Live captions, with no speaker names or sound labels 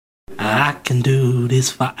I can do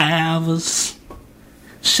this for hours.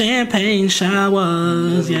 Champagne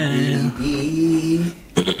showers, yeah.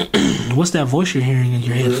 What's that voice you're hearing in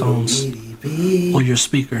your headphones or your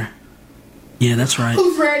speaker? Yeah, that's right.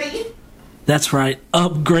 Who's ready? That's right.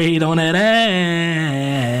 Upgrade on that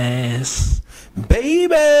ass,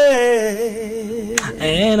 baby.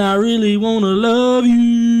 And I really wanna love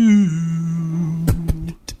you.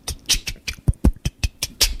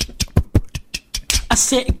 I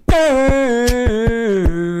said, girl.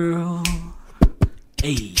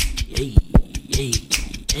 Hey, hey, hey,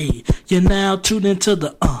 hey. You're now tuned into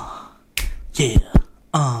the yeah.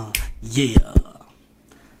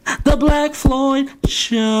 The Black Floyd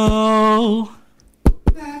Show.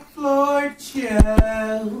 Black Floyd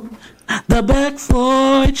Show. The Black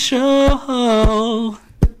Floyd Show.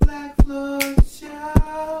 The Black Floyd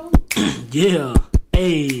Show. Yeah.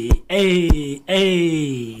 Hey.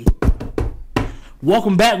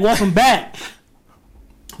 Welcome back.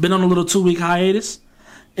 Been on a little 2-week hiatus.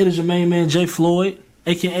 It is your main man, Jay Floyd,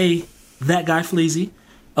 a.k.a. That Guy Fleazy.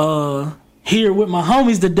 Here with my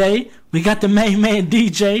homies today. We got the main man,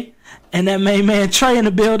 DJ, and that main man, Trey, in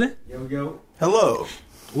the building. Yo. Hello.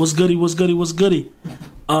 What's goody? To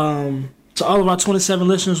all of our 27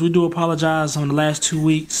 listeners, we do apologize on the last 2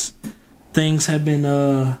 weeks. Things have been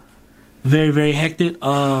very, very hectic.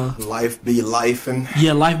 Life be lifing.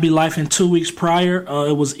 Yeah, life be lifing. 2 weeks prior,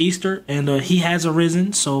 it was Easter, and he has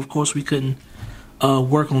arisen, so of course we couldn't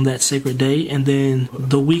work on that sacred day. And then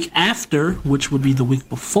the week after, which would be the week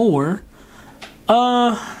before,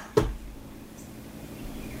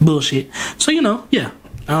 bullshit. So, yeah.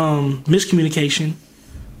 Miscommunication,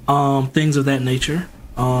 things of that nature.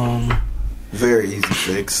 Very easy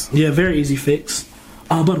fix. Yeah, very easy fix.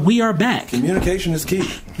 But we are back. Communication is key.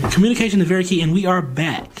 Communication is very key, and we are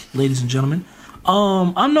back, ladies and gentlemen.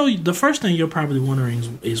 I know the first thing you're probably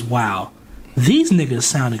wondering is wow, these niggas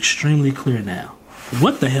sound extremely clear now.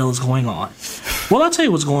 What the hell is going on? Well, I'll tell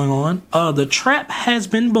you what's going on. The trap has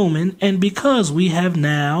been booming, and because we have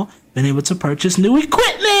now been able to purchase new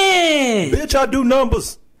equipment. Bitch, I do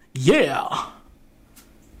numbers. Yeah.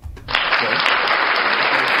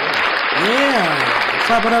 Yeah.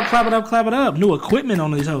 Clap it up. New equipment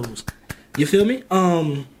on these hoes. You feel me?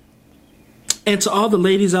 And to all the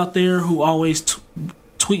ladies out there who always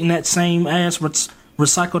tweeting that same ass,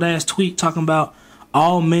 recycled ass tweet talking about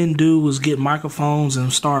all men do is get microphones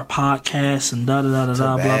and start podcasts and blah,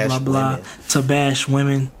 to bash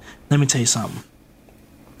women. Let me tell you something.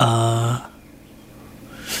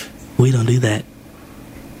 We don't do that.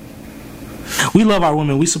 We love our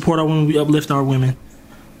women. We support our women. We uplift our women.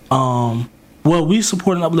 Well, we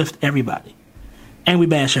support and uplift everybody. And we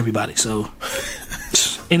bash everybody. So,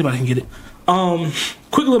 anybody can get it.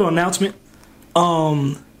 Quick little announcement.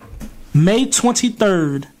 May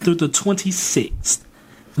 23rd through the 26th,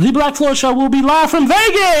 the Black Floyd Show will be live from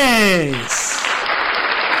Vegas.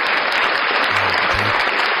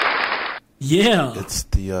 Yeah. It's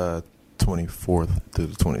the 24th through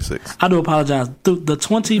the 26th. I do apologize.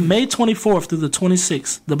 May 24th through the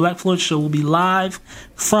 26th, the Black Floyd Show will be live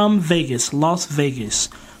from Vegas, Las Vegas.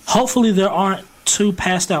 Hopefully there aren't two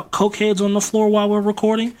passed out cokeheads on the floor while we're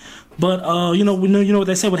recording, but you know what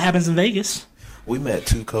they say. What happens in Vegas? We met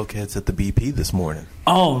two cokeheads at the BP this morning.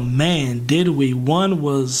 Oh man, did we? One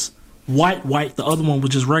was white. The other one was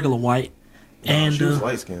just regular white. And she was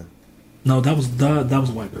light skinned. No, that was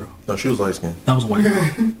a white girl. No, she was light skinned. That was a white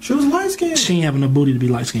girl. She was light skinned. She ain't having a booty to be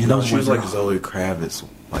light skinned. No, she was like Zoe Kravitz,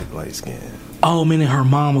 like light skinned. Oh, meaning her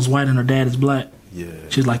mom was white and her dad is black. Yeah.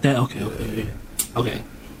 She's like that. Okay. Yeah.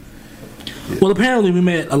 Well, apparently we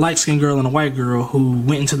met a light-skinned girl and a white girl who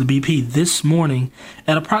went into the BP this morning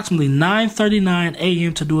at approximately 9:39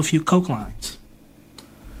 a.m. to do a few coke lines.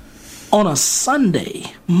 On a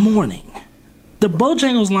Sunday morning, the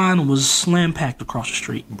Bojangles line was slam-packed across the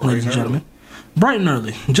street, ladies and gentlemen. Bright and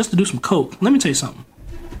early, just to do some coke. Let me tell you something.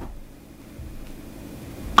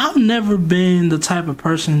 I've never been the type of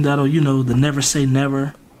person that'll, the never say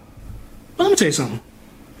never. But let me tell you something.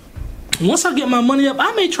 Once I get my money up,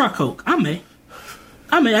 I may try coke. I may.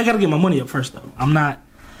 I gotta get my money up first though. I'm not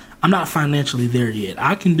financially there yet.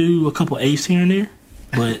 I can do a couple eighths here and there,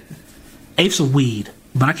 but eighths of weed.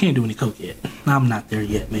 But I can't do any coke yet. I'm not there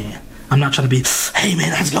yet, man. I'm not trying to be, hey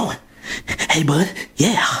man, how's it going? Hey bud,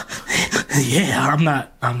 yeah. I'm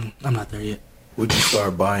not there yet. Would you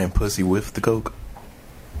start buying pussy with the coke?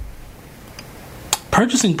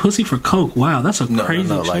 Purchasing pussy for coke? Wow, that's a crazy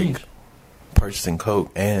change. Like purchasing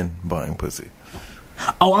coke and buying pussy.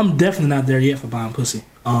 Oh, I'm definitely not there yet for buying pussy.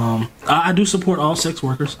 I do support all sex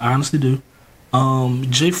workers. I honestly do.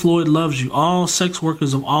 Jay Floyd loves you. All sex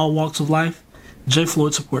workers of all walks of life, Jay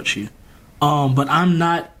Floyd supports you. But I'm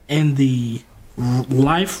not in the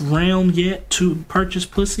life realm yet to purchase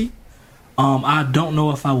pussy. I don't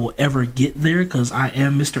know if I will ever get there because I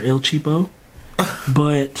am Mr. El Cheapo.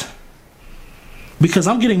 But because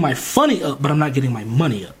I'm getting my funny up, but I'm not getting my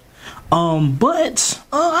money up. But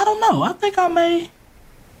I don't know. I think I may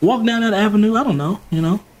walk down that avenue. I don't know.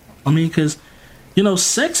 I mean, because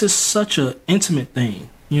sex is such a intimate thing.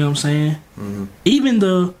 You know what I'm saying? Mm-hmm.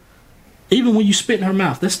 Even when you spit in her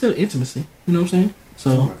mouth, that's still intimacy. You know what I'm saying?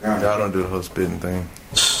 So y'all don't do the whole spitting thing.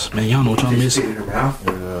 Man, y'all know what y'all missing.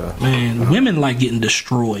 Yeah. Man, women like getting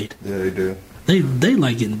destroyed. Yeah, they do. They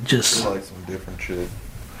like getting just. They like some different shit.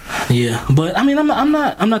 Yeah, but I mean, I'm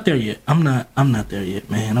not there yet. I'm not there yet,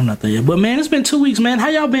 man. I'm not there yet. But man, it's been 2 weeks, man. How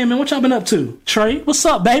y'all been, man? What y'all been up to? Trey, what's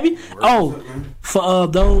up, baby? For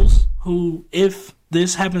those who, if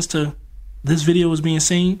this video is being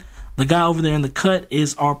seen, the guy over there in the cut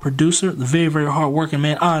is our producer, the very, very hard-working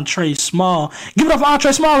man, Andre Small. Give it up for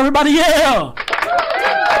Andre Small, everybody! Yeah.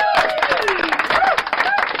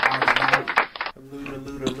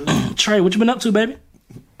 Trey, what you been up to, baby?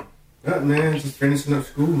 Nothing, man. Just finishing up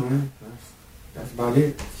school, man. That's about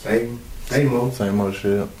it. Same old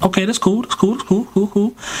shit. Okay, that's cool.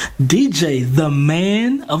 Cool. DJ, the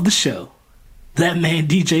man of the show. That man,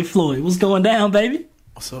 DJ Floyd. What's going down, baby?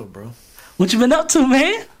 What's up, bro? What you been up to,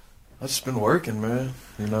 man? I just been working, man.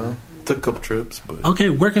 Took a couple trips, but okay,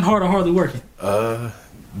 working hard or hardly working?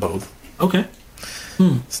 Both. Okay.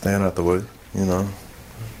 Staying out the way,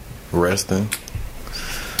 resting.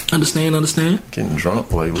 Understand. Getting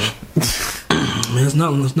drunk lately. Man, there's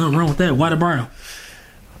nothing wrong with that. White or brown?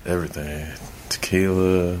 Everything.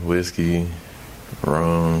 Tequila, whiskey,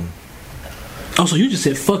 rum. Oh, so you just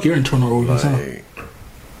said fuck your internal organs, huh?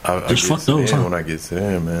 I just fuck those, huh? When I get to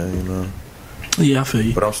them, man, Yeah, I feel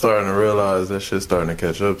you. But I'm starting to realize that shit's starting to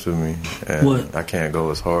catch up to me. And what? I can't go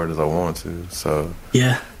as hard as I want to, so...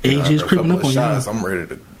 Yeah, age is creeping up on you. I'm ready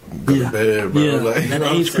to go to bed, bro. Yeah, that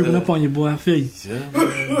age creeping up on you, boy. I feel you. Yeah,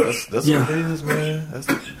 man. That's what it is, man.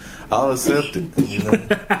 I'll accept it.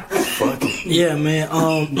 Fuck it. Yeah, man.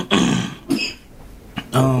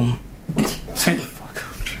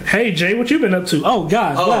 Hey Jay, what you been up to? Oh,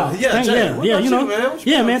 guys, wow. Yeah,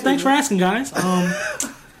 Jay, man. Thanks for asking, guys.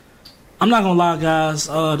 I'm not gonna lie, guys.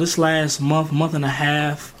 This last month and a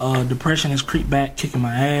half, depression has creeped back, kicking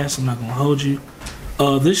my ass. I'm not gonna hold you.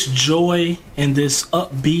 This joy and this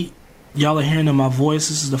upbeat y'all are hearing in my voice,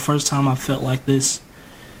 this is the first time I felt like this.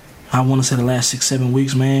 I want to say the last 6-7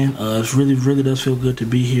 weeks, man. It really does feel good to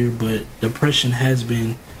be here, but depression has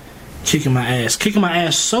been kicking my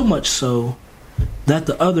ass so much so that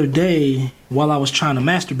the other day, while I was trying to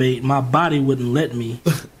masturbate, my body wouldn't let me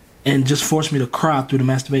and just forced me to cry through the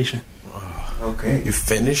masturbation. Okay. You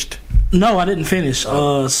finished? No, I didn't finish.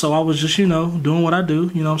 So I was just, doing what I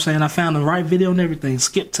do. You know what I'm saying? I found the right video and everything.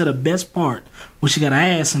 Skipped to the best part where she got her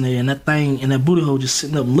ass in there and that thing and that booty hole just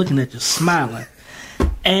sitting up looking at you, smiling.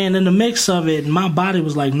 And in the mix of it, my body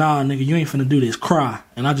was like, nah, nigga, you ain't finna do this. Cry.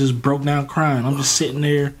 And I just broke down crying. I'm just sitting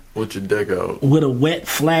there. With your dick out. With a wet,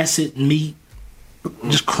 flaccid meat.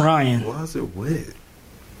 Just crying. Why is it wet?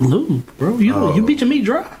 Lube, bro. You beat your meat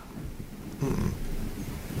dry?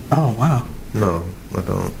 Oh, wow. No, I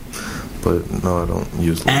don't. But no, I don't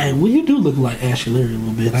use lube. Well, you do look like Ashy Larry a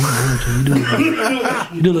little bit.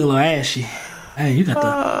 You do look a little ashy. Hey, you got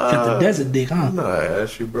the desert dick, huh? I'm not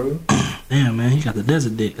ashy, bro. Damn, man, you got the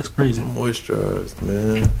desert dick. That's crazy. Moisturized,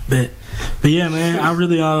 man. But yeah, man, I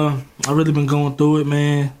really been going through it,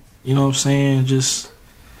 man. You know what I'm saying? Just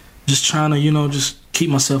trying to, just keep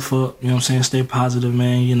myself up. You know what I'm saying? Stay positive,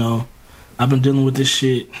 man. I've been dealing with this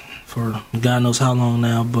shit for God knows how long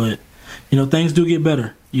now, but things do get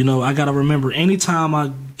better. I gotta remember, anytime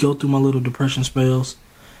I go through my little depression spells,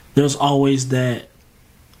 there's always that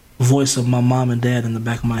voice of my mom and dad in the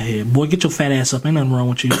back of my head. Boy, get your fat ass up. Ain't nothing wrong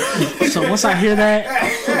with you. So once I hear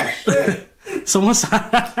that, so once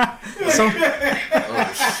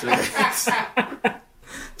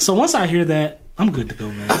I hear that, I'm good to go,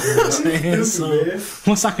 man. You know what I'm saying? So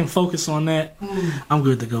once I can focus on that, I'm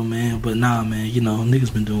good to go, man. But nah, man,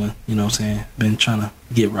 niggas been doing, been trying to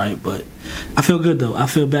get right. But I feel good, though. I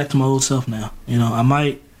feel back to my old self now. I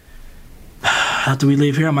might, after we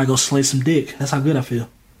leave here, I might go slay some dick. That's how good I feel.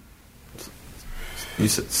 You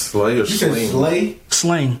said slay or sling? You said slay?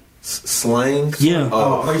 Slang. Slang? Yeah.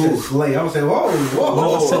 Oh, I said slay. I was saying,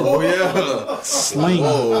 whoa. Yeah. Sling.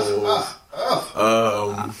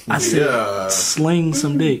 I said sling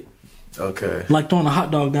some dick. Okay. Like throwing a hot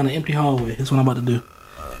dog down an empty hallway. That's what I'm about to do.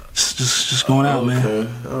 Just going out, man.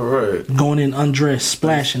 Okay. All right. Going in undressed,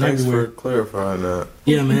 splashing Thanks everywhere. for clarifying that.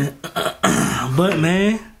 Yeah, man. But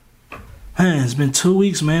man, Man, it's been 2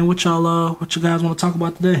 weeks, man. What you guys want to talk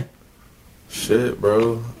about today? Shit,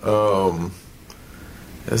 bro.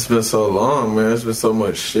 It's been so long, man. It's been so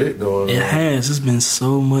much shit going on. It has. It's been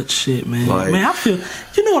so much shit, man. Like, man, I feel.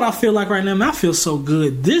 You know what I feel like right now? Man, I feel so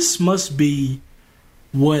good. This must be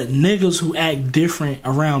what niggas who act different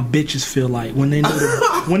around bitches feel like when they know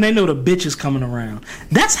the bitches coming around.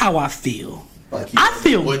 That's how I feel. Like I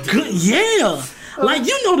feel good. Yeah. Like,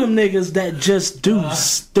 you know them niggas that just do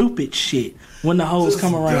stupid shit when the hoes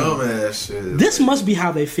come around. Dumbass shit. This must be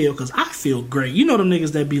how they feel, because I feel great. You know them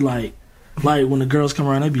niggas that be like when the girls come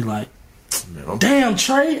around, they be like, damn,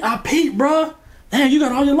 Trey, I peeped, bro. Damn, you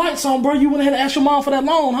got all your lights on, bro. You went ahead and asked your mom for that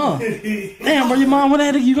loan, huh? Damn, bro, your mom went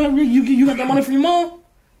ahead and you got that money from your mom?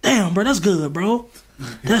 Damn, bro, that's good, bro.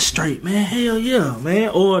 That's straight, man. Hell yeah, man.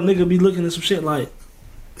 Or a nigga be looking at some shit like,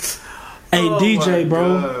 hey, DJ,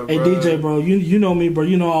 bro. God, Hey, bro. DJ, bro. You know me, bro.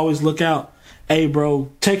 You know I always look out. Hey, bro,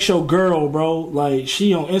 text your girl, bro. Like,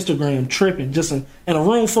 she on Instagram tripping, just in a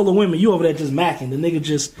room full of women. You over there just macking. The nigga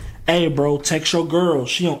just, hey, bro, text your girl.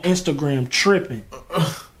 She on Instagram tripping.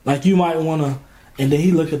 Like, you might want to, and then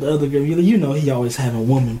he look at the other girl. You know he always having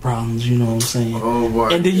woman problems, you know what I'm saying? Oh,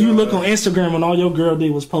 my And then you God. look on Instagram and all your girl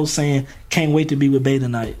did was post saying, can't wait to be with Bae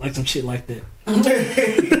tonight. Like some shit like that.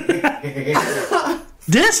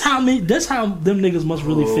 That's how them niggas must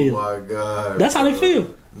really feel. Oh, my God. That's how they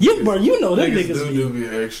feel. You know them niggas do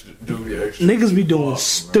be extra. Niggas be doing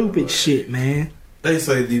stupid shit, man. They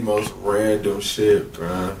say the most random shit,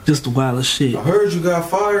 bro. Just the wildest shit. I heard you got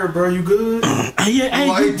fired, bro. You good? Hey,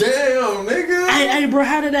 Like, damn, nigga. hey, bro,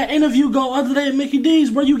 how did that interview go other day at Mickey D's,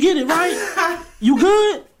 bro? You get it, right? You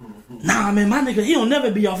good? Nah, man, my nigga, he don't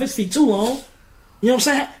never be off his feet too long. You know what I'm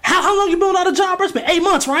saying? How long you been without a job, bro? It's been 8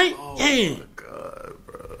 months, right? Yeah. My God,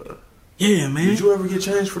 bro. Yeah, man. Did you ever get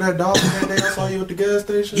changed for that dollar that day I saw you at the gas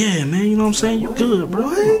station? Yeah, man, you know what I'm saying? You good, bro.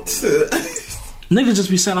 What? Niggas just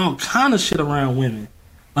be saying all kind of shit around women.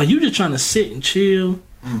 Like, you just trying to sit and chill.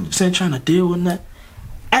 Just ain't trying to deal with that.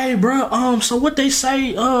 Hey, bro, so what they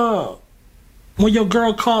say, when your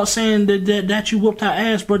girl called saying that you whooped her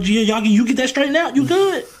ass, bro, you get that straightened out? You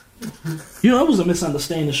good? You know, it was a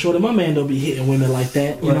misunderstanding, shorty. My man don't be hitting women like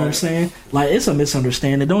that. You know what I'm saying? Like, it's a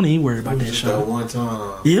misunderstanding. Don't even worry about that Just shit. that one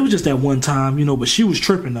time. Yeah, it was just that one time, you know, but she was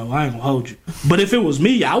tripping, though. I ain't gonna hold you. But if it was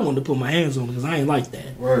me, I wouldn't have put my hands on it, because I ain't like that.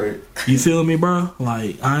 Right. You feel me, bro?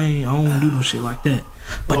 Like, I don't do no shit like that.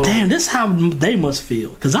 But damn, this how they must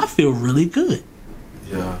feel, because I feel really good.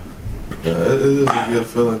 Yeah. Yeah, it is a good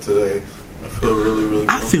feeling today. I feel really, really good.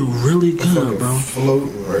 I feel really I'm good, fucking bro.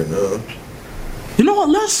 floating right now. You know what?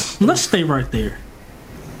 Let's stay right there.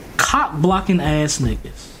 Cock blocking ass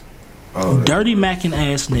niggas. Oh, Dirty macking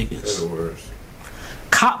ass They're niggas. the worst.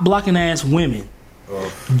 Cock blocking ass women.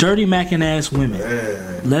 Oh, Dirty macking ass women.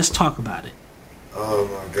 man. Let's talk about it. Oh,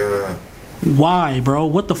 my God. Why, bro?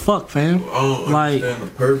 What the fuck, fam? I don't Like, understand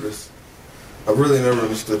the purpose. I really never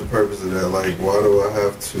understood the purpose of that. Like, why do I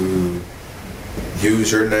have to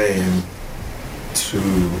use your name to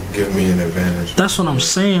give me an advantage? that's what I'm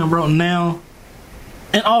saying, bro. Now,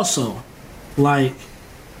 and also, like,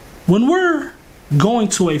 when we're going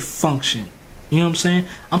to a function, you know what I'm saying?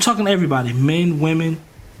 I'm talking to everybody, men, women.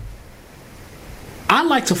 I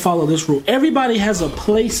like to follow this rule. Everybody has a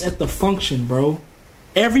place at the function, bro.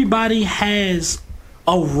 Everybody has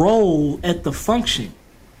a role at the function.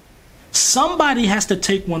 Somebody has to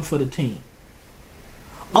take one for the team.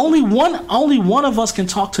 Only one of us can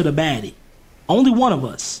talk to the baddie. Only one of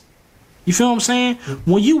us. You feel what I'm saying?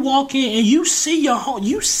 When you walk in and you see your home,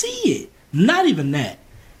 you see it. Not even that.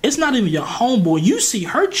 It's not even your homeboy. You see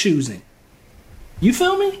her choosing. You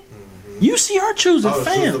feel me? You see her choosing, I was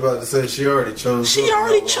fam. just about to say she already chose. She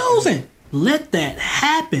already chosen. Let that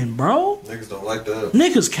happen, bro. Niggas don't like that.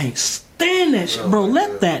 Niggas can't stand that shit, bro.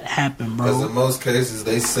 Let that happen, Because bro. in most cases,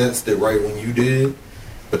 they sensed it right when you did,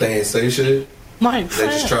 but they ain't say shit. Like, They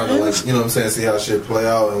just trying to, like, you know what I'm saying, see how shit play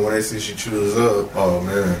out. And when they see she chooses up, oh,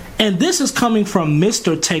 man. and this is coming from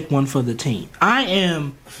Mr. Take One for the Team. I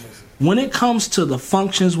am, when it comes to the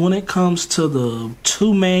functions, when it comes to the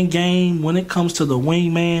two-man game, when it comes to the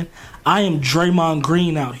wingman, I am Draymond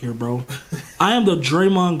Green out here, bro. I am the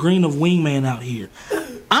Draymond Green of wingman out here.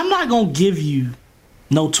 I'm not going to give you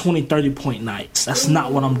no 20, 30-point nights. That's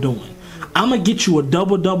not what I'm doing. I'm going to get you a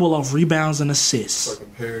double-double of rebounds and assists.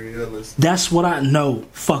 Fucking Perry Ellis. That's what I know.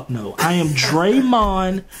 Fuck no. I am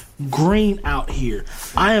Draymond Green out here.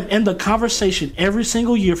 I am in the conversation every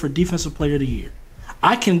single year for Defensive Player of the Year.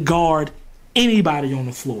 I can guard anybody on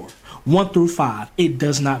the floor. 1 through 5. It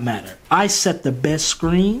does not matter. I set the best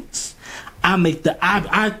screens.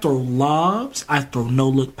 I throw lobs. I throw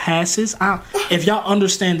no-look passes. If y'all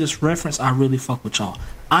understand this reference, I really fuck with y'all.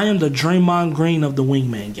 I am the Draymond Green of the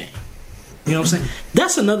wingman game. You know what I'm saying?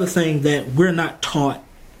 That's another thing that we're not taught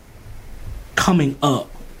coming up.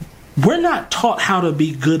 We're not taught how to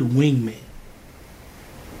be good wingmen.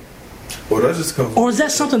 Well, that just comes. Or is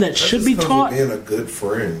that something that should be taught? Being a good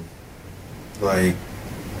friend, like,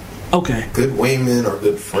 okay, good wingmen are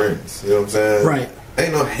good friends. You know what I'm saying? Right.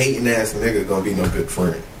 Ain't no hating ass nigga gonna be no good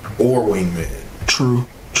friend or wingman. True.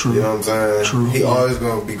 You know what I'm saying? True. He always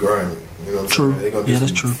gonna be grimy. You know what I'm True. saying? They gonna do that's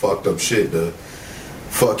some true. fucked up shit to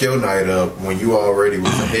fuck your night up when you already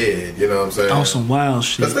was ahead. You know what I'm saying? On some wild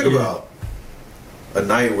shit. Let's think about a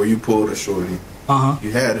night where you pulled a shorty.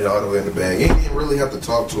 You had it all the way in the bag. You didn't really have to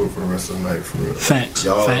talk to her for the rest of the night, for real. Facts.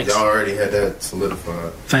 Y'all Facts. already had that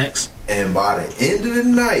solidified. Facts. And by the end of the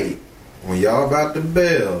night, when y'all about to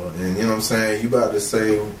bail, and you know what I'm saying, you about to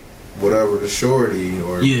say whatever to shorty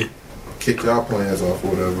or kick y'all plans off or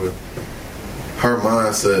whatever, her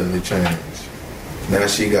mind suddenly changed. Now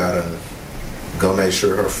she gotta go make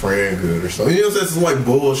sure her friend good or something. You know what I'm saying? It's like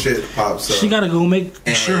bullshit pops up. She gotta go make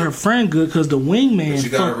sure her friend good because the wingman she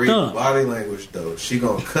gotta fucked read up. The body language though. She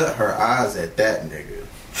gonna cut her eyes at that nigga.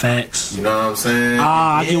 Facts. You know what I'm saying?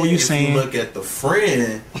 I get what you're saying. You look at the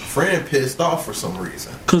friend pissed off for some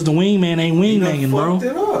reason. Cause the wingman ain't wingmaning, bro.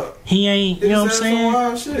 Fucked it up. He ain't. You know what I'm saying? Some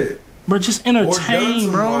wild shit. But just Or done entertain,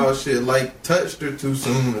 some bro. wild shit, like touched her too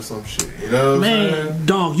soon or some shit. You know what I'm saying? Man,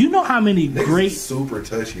 dog, you know how many Niggas great. is super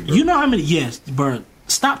touchy, bro. You know how many. Yes, bro.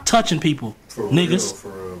 Stop touching people, For niggas.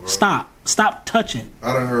 real, bro. Stop touching.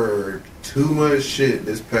 I done heard too much shit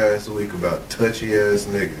this past week about touchy ass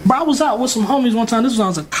niggas. Bro, I was out with some homies one time. This was when I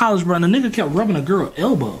was in college, bro, and the nigga kept rubbing a girl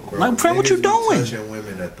elbow. Bro, like, friend, what you niggas be doing? Touching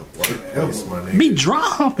women at the workplace, my nigga. Be dry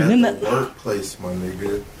humping at in the that workplace, my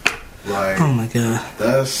nigga. Like, oh my god,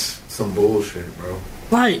 that's some bullshit, bro.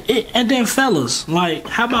 like it, and then fellas, like,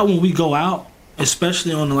 how about when we go out,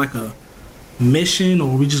 especially on like a mission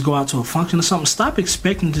or we just go out to a function or something, stop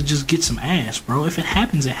expecting to just get some ass, bro. If it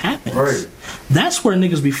happens, it happens. Right. That's where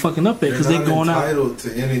niggas be fucking up at because they going out entitled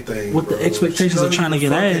to anything with bro. the expectations of trying to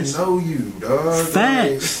get ass. Know you, dog.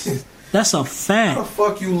 Facts. Like, that's a fact. how the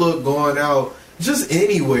fuck you look going out just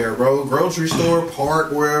anywhere, bro? Grocery store,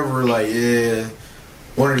 park, wherever. Like, yeah,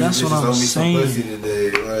 one of these That's what bitches I'm owe me saying. some pussy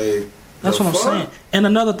today. Like, That's the what I'm fuck? saying. And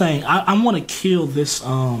another thing, I want to kill this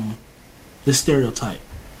this stereotype.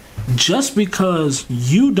 Just because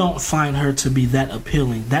you don't find her to be that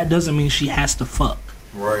appealing, that doesn't mean she has to fuck.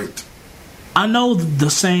 Right. I know the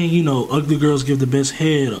saying, you know, ugly girls give the best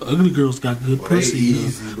head, or ugly girls got good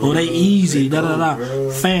pussy, or they easy, da da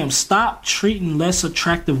da. Fam, stop treating less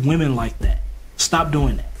attractive women like that. Stop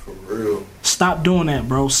doing that. For real. Stop doing that,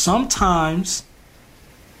 bro. Sometimes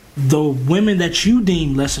the women that you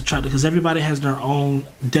deem less attractive, because everybody has their own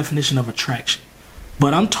definition of attraction.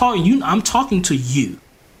 But I'm talking to you.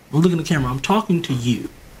 Look in the camera. I'm talking to you.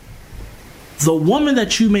 The woman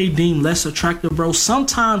that you may deem less attractive, bro,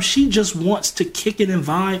 sometimes she just wants to kick it and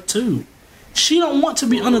vibe too. She don't want to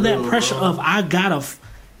be under that pressure of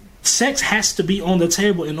sex has to be on the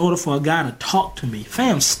table in order for a guy to talk to me.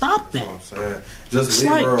 Fam, stop that. That's what I'm saying. Just It's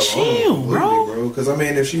leave like, her alone, chill, completely, bro. Because I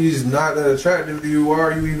mean, if she's not that attractive to you, why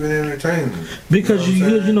are you even entertaining her? Because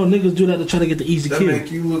you know niggas do that to try to get the easy that kill.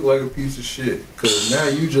 make you look like a piece of shit. Because now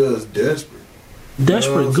you just desperate.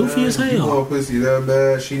 Desperate, You know what I'm goofy saying? as hell. You want pussy that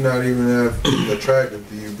bad, she not even that attractive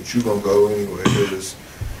to you, but you gonna go anyway because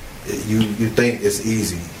you think it's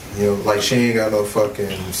easy. You know, like she ain't got no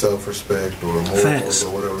fucking self-respect or morals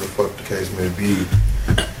or whatever the fuck the case may be.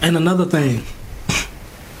 And another thing,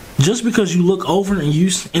 just because you look over and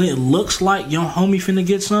it looks like your homie finna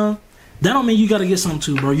get some, that don't mean you gotta get some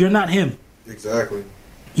too, bro. You're not him. Exactly.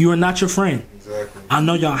 You are not your friend. Exactly. I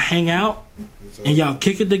know y'all hang out and y'all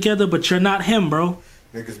kick it together, but you're not him, bro.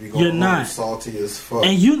 Niggas be going You're not salty as fuck.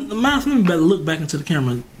 And let me better look back into the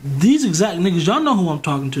camera. These exact niggas, y'all know who I'm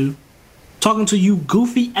talking to. Talking to you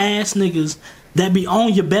goofy ass niggas that be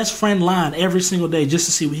on your best friend line every single day just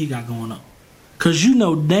to see what he got going on. Cause you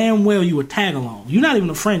know damn well you would tag along. You're not even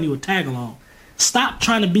a friend, you would tag along. Stop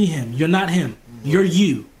trying to be him. You're not him. You're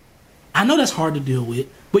you. I know that's hard to deal with,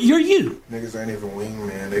 but you're you. Niggas ain't even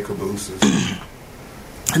wingman, they cabooses.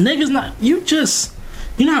 And niggas not, you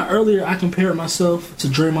know how earlier I compared myself to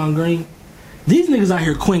Draymond Green? These niggas out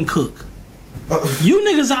here Quinn Cook. You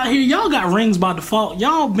niggas out here, y'all got rings by default.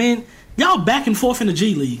 Y'all back and forth in the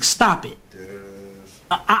G League. Stop it.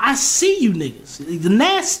 I see you niggas. The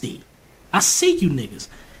nasty. I see you niggas.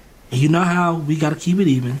 And you know how we gotta keep it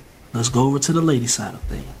even. Let's go over to the lady side of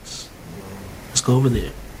things. Let's go over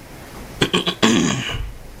there.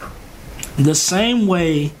 The same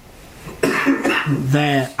way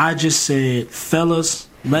that I just said, fellas,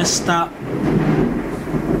 let's stop.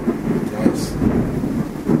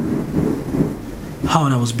 Oh,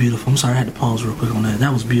 that was beautiful. I'm sorry, I had to pause real quick on that.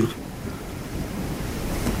 That was beautiful.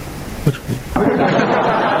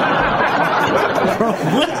 Bro,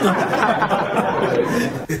 what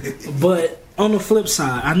the? But on the flip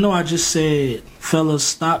side, I know I just said, fellas,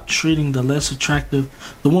 stop treating the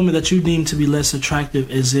woman that you deem to be less attractive,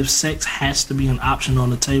 as if sex has to be an option on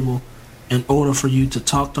the table in order for you to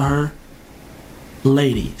talk to her.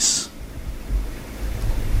 Ladies,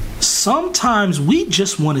 sometimes we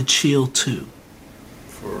just want to chill too.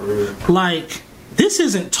 For real. Like, this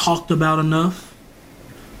isn't talked about enough,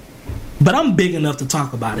 but I'm big enough to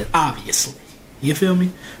talk about it, obviously. You feel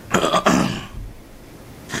me?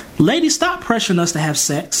 Ladies, stop pressuring us to have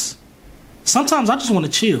sex. Sometimes I just want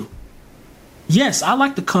to chill. Yes, I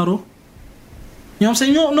like to cuddle. You know what I'm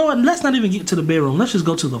saying? You don't know what? Let's not even get to the bedroom. Let's just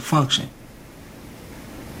go to the function.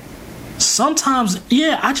 Sometimes,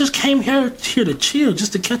 yeah, I just came here to chill,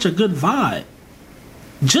 just to catch a good vibe.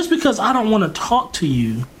 Just because I don't want to talk to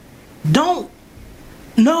you, no,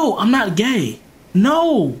 I'm not gay.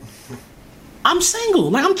 No, I'm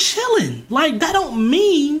single. Like, I'm chilling. Like, that don't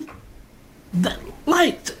mean that,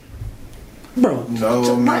 like, bro.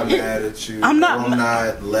 No, I'm not mad at you. I'm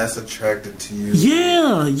not less attracted to you.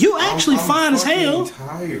 Yeah, you actually fine as hell.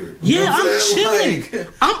 Tired. Yeah, I'm chilling. Like,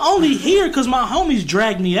 I'm only here because my homies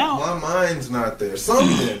dragged me out. My mind's not there.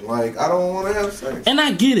 Something like I don't want to have sex. And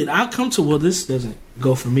I get it. I come to this doesn't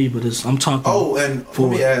go for me, but I'm talking. Oh, and let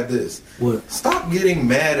me add this. What? Stop getting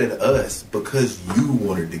mad at us because you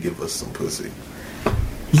wanted to give us some pussy.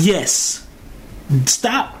 Yes.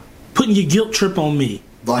 Stop putting your guilt trip on me.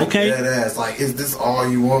 Like, okay? That ass. Like, is this all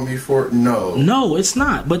you want me for? No. No, it's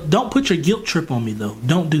not. But don't put your guilt trip on me, though.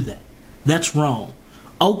 Don't do that. That's wrong.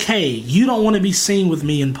 Okay, you don't want to be seen with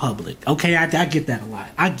me in public. Okay, I get that a lot.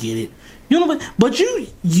 I get it. You know what? But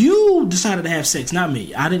you decided to have sex, not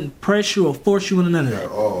me. I didn't press you or force you into none of that.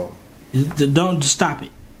 At all. Don't stop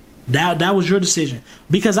it. That was your decision.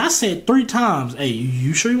 Because I said 3 times, hey,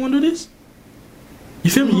 you sure you want to do this?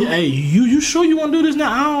 You feel me? Hey, you sure you want to do this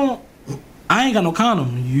now? I ain't got no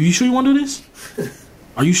condom. You sure you want to do this?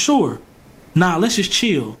 Are you sure? Nah, let's just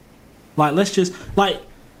chill. Like, let's just, like,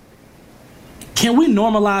 can we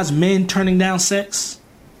normalize men turning down sex?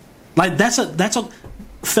 Like, that's a,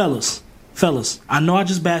 fellas, I know I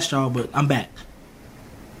just bashed y'all, but I'm back.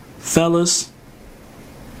 Fellas,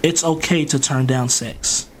 it's okay to turn down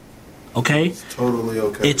sex. Okay? It's totally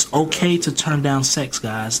okay. It's okay to turn down sex,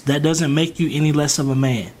 guys. That doesn't make you any less of a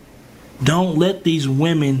man. Don't let these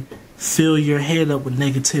women fill your head up with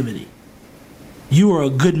negativity. You are a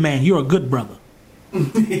good man. You're a good brother.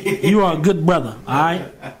 You are a good brother,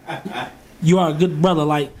 alright? You are a good brother,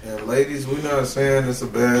 like. And ladies, we're not saying it's a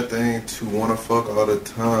bad thing to want to fuck all the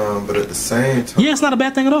time, but at the same time, yeah, it's not a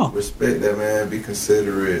bad thing at all. Respect that man, be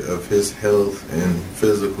considerate of his health and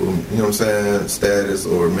physical, you know what I'm saying, status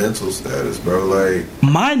or mental status, bro. Like,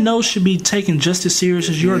 my no should be taken just as serious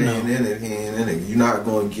as your no. He ain't in it. You're not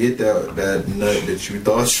gonna get that nut that you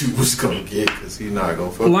thought you was gonna get because he's not gonna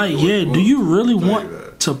fuck. Like, yeah, do you really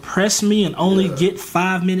want to press me and only get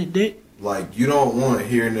 5-minute dick? Like, you don't want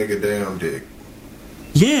here nigga damn dick.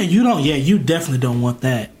 Yeah, you don't. Yeah, you definitely don't want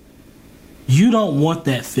that. You don't want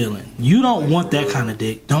that feeling. You don't want that kind of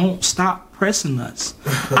dick. Don't stop pressing us.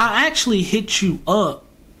 I actually hit you up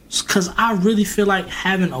because I really feel like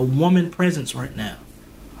having a woman presence right now.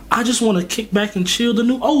 I just want to kick back and chill. The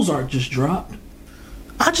new Ozark just dropped.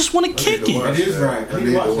 I just want to kick it. It is right.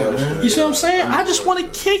 You see what I'm saying? I just want to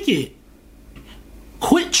kick it.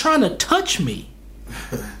 Quit trying to touch me.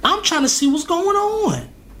 I'm trying to see what's going on.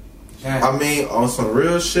 I mean, on some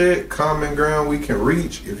real shit, common ground we can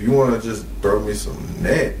reach. If you want to just throw me some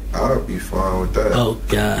neck, I'll be fine with that. Oh,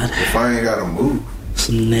 God. If I ain't got to move.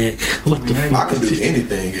 Some neck. What the fuck? I can do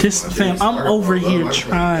anything. This fam, I'm over here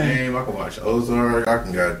trying. I can watch Ozark. I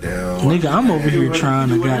can goddamn. Nigga, I'm over here trying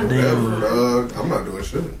to goddamn. I'm not doing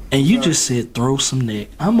shit. And you just said throw some neck.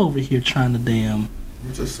 I'm over here trying to damn.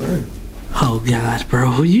 I'm just saying. Oh God,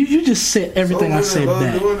 bro, you just said everything I said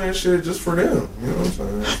back. Doing that shit just for them. You know what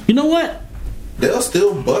I'm saying? You know what? They'll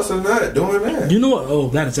still bust a nut doing that. You know what? Oh,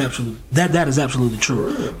 that is absolutely that is absolutely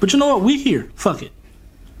true. But you know what? We here. Fuck it,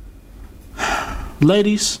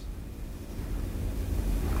 ladies.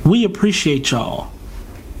 We appreciate y'all.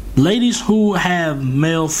 Ladies who have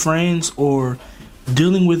male friends or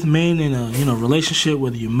dealing with men in a relationship,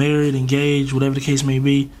 whether you're married, engaged, whatever the case may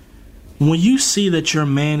be. When you see that your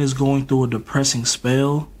man is going through a depressing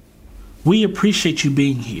spell, we appreciate you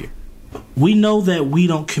being here. We know that we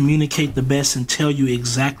don't communicate the best and tell you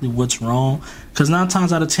exactly what's wrong, because 9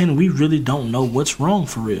 times out of 10, we really don't know what's wrong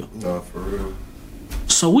for real. No, for real.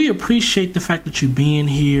 So we appreciate the fact that you being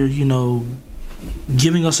here,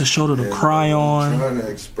 giving us a shoulder to cry on. Trying to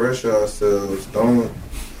express ourselves. Don't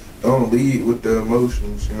lead with the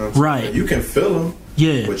emotions. You know what I'm right. saying? You can feel them.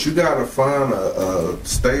 Yeah. But you gotta find a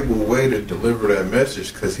stable way to deliver that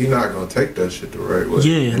message, because he not gonna take that shit the right way.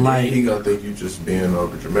 Yeah, and like he gonna think you just being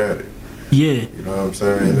over dramatic. Yeah. You know what I'm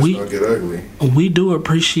saying? It's gonna get ugly. We do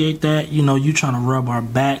appreciate that. You know, you trying to rub our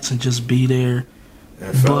backs and just be there.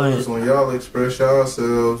 And fellas, when y'all express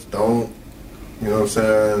yourselves, don't, you know what I'm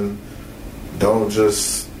saying, don't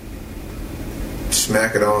just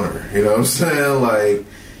smack it on her. You know what I'm saying?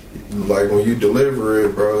 Like when you deliver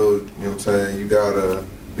it, bro, you know what I'm saying, you gotta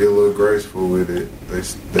be a little graceful with it.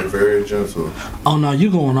 They're very gentle. Oh no, you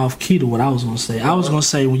going off key to what I was gonna say. I was gonna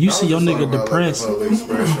say when you see your nigga depressed.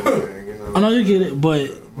 I know you get it, but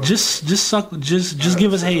just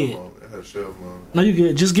give us head. No, you get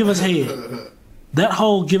it. Just give us head. That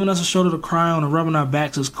whole giving us a shoulder to cry on and rubbing our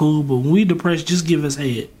backs is cool, but when we depressed, just give us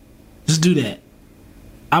head. Just do that.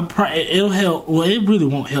 It'll help. Well, it really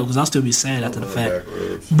won't help because I'll still be sad after the fact.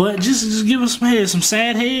 But just give us some head, some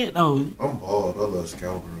sad head. Oh, I'm bald. I love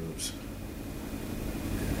scalp rubs.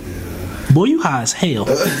 Yeah. Boy, you high as hell.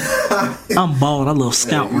 I'm bald. I love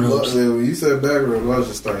scalp rubs. When you said back rubs, I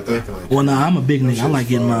just started thinking like. Well, nah, I'm a big nigga. I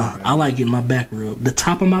like getting my back rubbed. The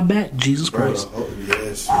top of my back, Jesus Christ.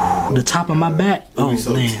 Yes. The top of my back. Oh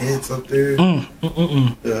so man. Tense up there.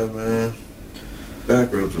 Yeah, man.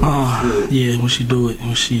 Back rubs. Yeah, when she do it,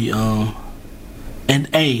 when she and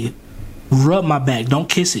a rub my back. Don't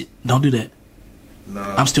kiss it. Don't do that.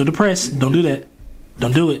 Nah. I'm still depressed. Don't do that.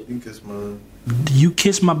 Don't do it. You kiss mine. You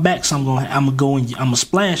kiss my back, so I'm gonna go in you. I'm gonna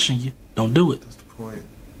splash in you. Don't do it. That's the point.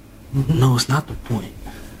 No, it's not the point.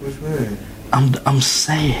 Which way? I'm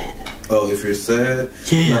sad. Oh, if you're sad?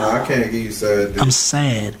 Yeah. Nah, I can't give you sad dick. I'm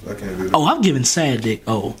sad. I can't do that. Oh, I'm giving sad dick.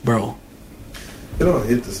 Oh, bro. It don't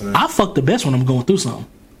hit the same. I fuck the best when I'm going through something.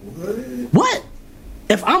 What?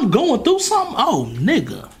 If I'm going through something, oh,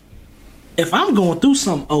 nigga. If I'm going through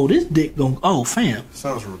something, oh, this dick gon' oh, fam.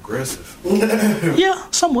 Sounds regressive. Yeah,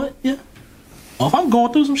 somewhat, yeah. Or if I'm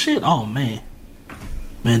going through some shit, oh, man.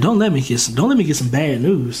 Man, don't let me get some bad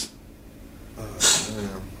news.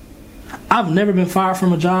 I've never been fired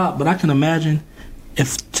from a job, but I can imagine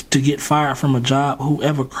if to get fired from a job,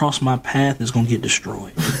 whoever crossed my path is gonna get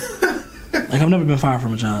destroyed. Like, I've never been fired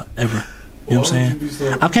from a job ever. You know what I'm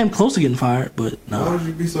saying? I came close to getting fired, but no. Why would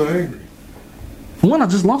you be so angry? For one, I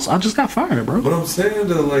just got fired, bro. But I'm saying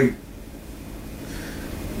that, like,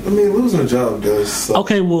 I mean, losing a job does suck.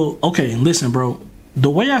 Okay, listen, bro. The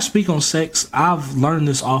way I speak on sex, I've learned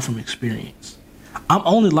this all from experience. I'm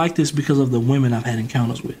only like this because of the women I've had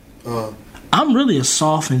encounters with. I'm really a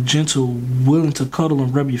soft and gentle, willing to cuddle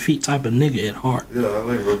and rub your feet type of nigga at heart. Yeah, I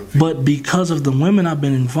like rubbing feet. But because of the women I've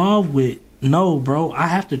been involved with, no, bro, I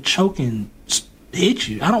have to choke and hit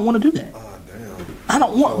you. I don't want to do that. Oh, damn. I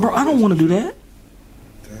don't want to do that.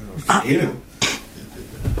 Damn.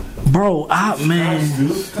 Bro, man,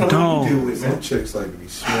 dog. Some chicks like to be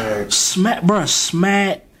smacked.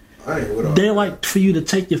 Smack. They like for you to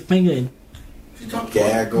take your finger and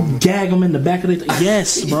gag them in the back of the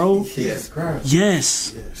yes, bro.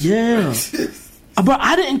 Yes. Yeah. Bro,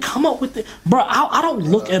 I didn't come up with it. Bro, I don't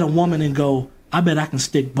look at a woman and go, I bet I can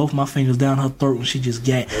stick both my fingers down her throat when she just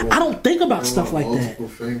gagged. I don't think about stuff like that. Multiple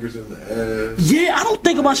fingers in the ass. Yeah, I don't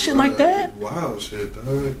think about shit like that. Wild shit,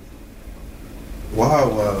 dog.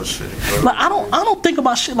 Wild shit, bro. Like, I don't think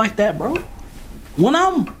about shit like that, bro. When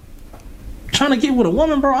I'm trying to get with a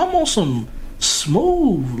woman, bro, I'm on some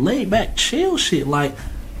smooth, laid back, chill shit. Like,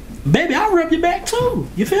 baby, I'll rub your back too.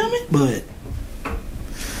 You feel me? But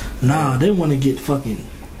nah, they want to get fucking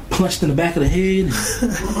punched in the back of the head and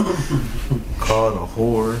called a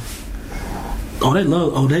whore. Oh, they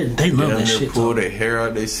love that shit. Pull their hair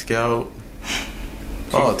out their scalp.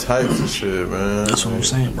 All types of shit, man. That's what I'm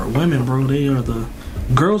saying, bro. Women, bro, they are the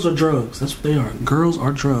girls are drugs. That's what they are. Girls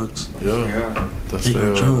are drugs. Yeah. They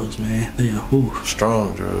are drugs, man. They are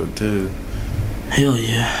strong drug too. Hell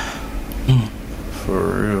yeah. For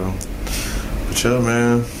real. But yeah,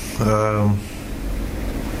 man.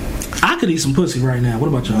 I could eat some pussy right now. What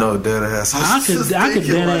about y'all? No, dead ass. I could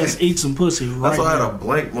dead ass eat some pussy right now. That's why I had a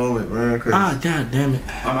blank moment, man. God damn it.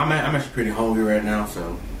 I'm actually pretty hungry right now,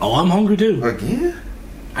 so. Oh, I'm hungry too. Again?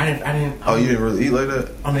 I didn't. Oh, you didn't really eat like that?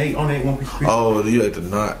 On ate one piece. Oh, you had the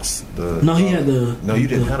nuts. No, he had the. No, you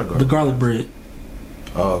didn't have the garlic bread.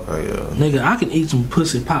 Oh, okay, yeah. Nigga, I can eat some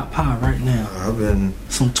pussy pot pie right now. I've been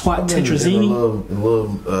some twat tetrazzini. In a little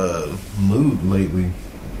mood lately.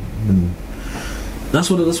 That's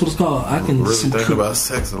what it's called. I can really think about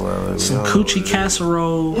sex a lot lately. Some coochie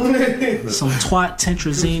casserole, some twat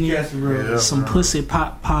tetrazzini, some pussy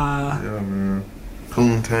pot pie. Yeah, man.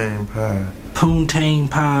 Poontang pie. Poontang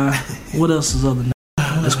pie. What else is other?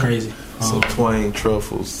 That's crazy. Some twang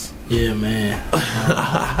truffles. Yeah, man.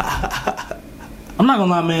 I'm not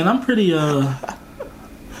gonna lie, man. I'm pretty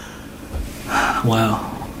wow.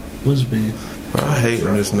 What's been? Bro, I hate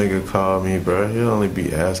when this nigga call me, bro. He'll only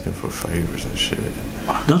be asking for favors and shit.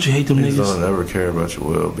 Don't you hate them niggas? Don't ever care about your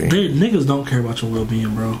well-being. Niggas don't care about your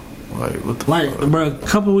well-being, bro. Like, what the fuck? Bro, a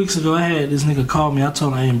couple weeks ago, I had this nigga call me. I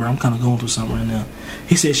told him, hey, bro, I'm kind of going through something right now.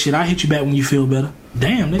 He said, shit, I'll hit you back when you feel better.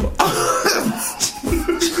 Damn, nigga.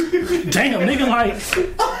 Damn, nigga, like...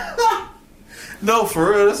 No, for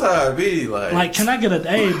real, that's how it be. Like, can I get a,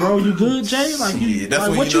 hey, bro, you good, Jay? Like, yeah, that's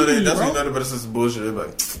like, when you know that. need, That's bro? when you know that, but it's just bullshit.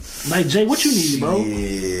 Like, Jay, what you need, bro?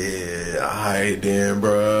 Yeah, alright then,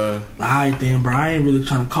 bro. Alright then, bro. I ain't really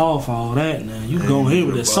trying to call for all that now. You go ahead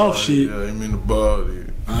with that soft shit. Yeah, I ain't mean to bother you.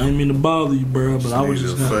 I ain't mean to bother you, bro, but I was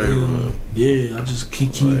just gonna, yeah, I just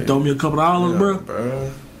can you throw me a couple dollars, bro?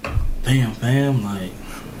 Damn, fam, like,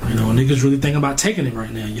 you know, niggas really thinking about taking it right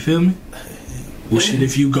now. You feel me? Well, shit,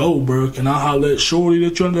 if you go, bro, can I holler at Shorty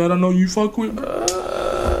that I know you fuck with? That's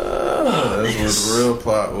what the real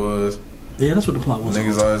plot was. Yeah, that's what the plot was.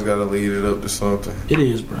 Niggas always gotta lead it up to something. It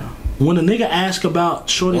is, bro. When a nigga ask about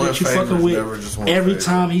Shorty that you fucking with, every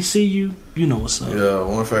time he see you, you know what's up. Yeah,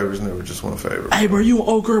 one favor is never just one favor. Hey, bro, you an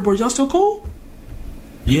old girl, bro? Y'all still cool?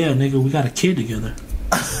 Yeah, nigga, we got a kid together.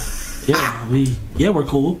 We're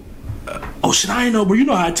cool. Oh shit, I ain't know, bro. You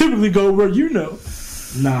know how I typically go, bro. You know.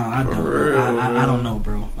 Nah, I don't. I don't know,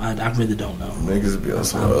 bro. I really don't know. Niggas be on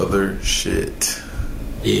some other shit.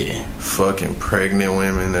 Yeah. Fucking pregnant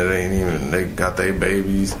women that ain't even, they got their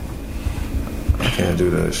babies. I can't do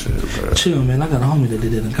that shit, bro. Chill, man. I got a homie that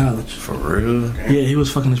did it in college. For real? Yeah, he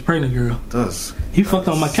was fucking his pregnant girl. He fucked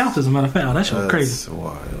on my couch, as a matter of fact. Oh, that shit was crazy. That's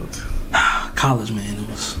wild. College, man. It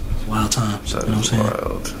was wild times. That you know what I'm saying?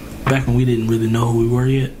 Wild. Back when we didn't really know who we were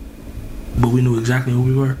yet, but we knew exactly who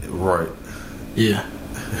we were. Right. Yeah.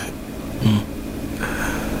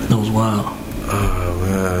 That was wild. Oh,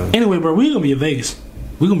 man. Anyway, bro, we gonna be in Vegas.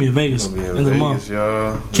 We gonna be in Vegas in the month.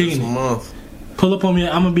 Y'all. Kicking it. Month. Pull up on me.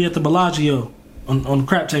 I'm gonna be at the Bellagio on the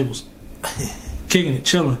crap tables, kicking it,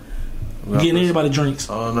 chilling, getting everybody drinks.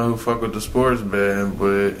 I don't know who fuck with the sports betting,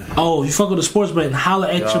 but you fuck with the sports betting,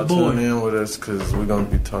 holla at your boy. Tune in with us because we're gonna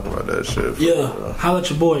be talking about that shit. Holla at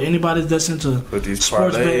your boy. Anybody that's into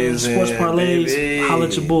sports betting, sports parlays, holla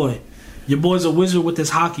at your boy. Your boy's a wizard with this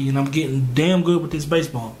hockey, and I'm getting damn good with this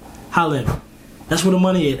baseball. Holla at me. That's where the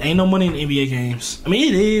money is. Ain't no money in the NBA games. I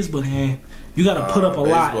mean, it is, but man, you got to put up a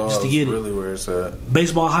lot just to get it. Really where it's at.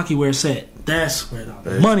 Baseball, hockey, where it's at. That's where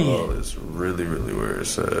the money is. Baseball is really, really where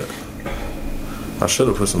it's at. I should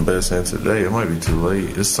have put some bets in today. It might be too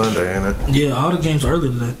late. It's Sunday, ain't it? Yeah, all the games are early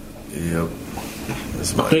today. Yep.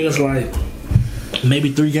 I think it's like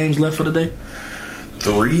maybe 3 games left for the day.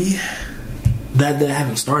 3? That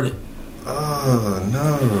haven't started. Oh,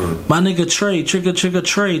 no. My nigga Trey, Trigger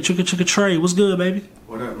Trey. What's good, baby?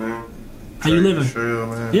 What up, man? How you living? Trill,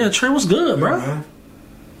 man. Yeah, Trey, what's good, bro? Man.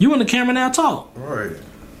 You in the camera now, talk. Right.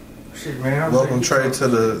 Shit, man. Welcome, Trey, to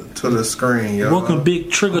the screen, yo. Welcome,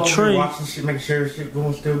 Big Trigger Trey. Watching shit, make sure shit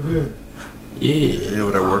going still good.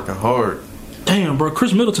 Yeah, they're working hard. Damn, bro,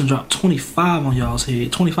 Chris Middleton dropped 25 on y'all's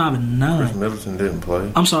head. 25 and 9. Chris Middleton didn't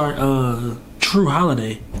play. I'm sorry, True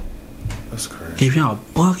Holiday. That's crazy. Gave y'all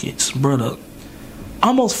buckets, brother.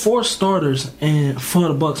 Almost 4 starters and for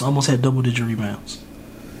the Bucks almost had double-digit rebounds.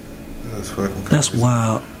 That's fucking crazy. That's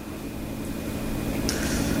wild.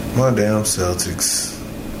 My damn Celtics.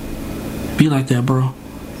 Be like that, bro.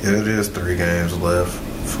 Yeah, it is 3 games left.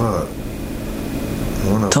 Fuck.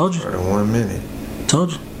 Told you. In 1 minute.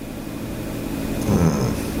 Told you.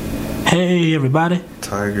 Hey, everybody.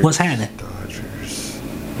 Tigers. What's happening? Dodgers.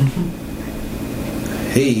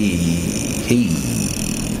 Hey.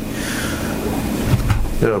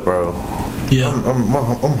 Yeah, bro. Yeah.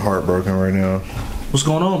 I'm heartbroken right now. What's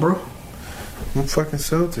going on, bro? I'm fucking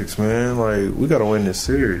Celtics, man. Like, we gotta win this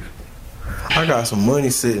series. I got some money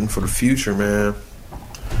sitting for the future, man.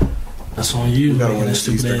 That's on you. We gotta win this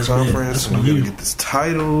Eastern Conference. We gotta get this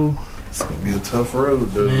title. It's gonna be a tough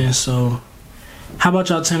road, dude. Man, so how about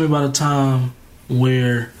y'all tell me about a time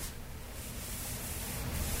where...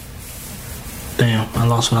 Damn, I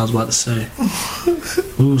lost what I was about to say.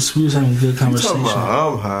 we was having a good conversation. You talking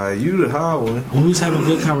about I'm high, you the high one. We was having a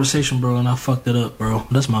good conversation, bro, and I fucked it up, bro.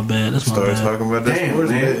 That's my bad. Started talking about that sports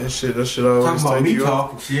betting shit. That shit always talking take you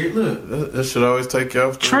talking off. Shit, look. That shit always take you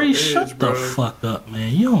off. Trey, shut edge, the fuck up,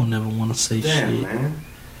 man. You don't never want to say shit. Man.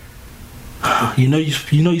 You know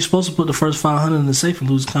you're supposed to put the first 500 in the safe and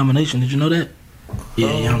lose the combination. Did you know that?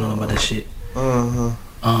 Yeah, y'all know about that shit. Uh-huh.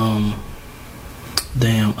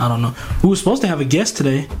 Damn, I don't know. We were supposed to have a guest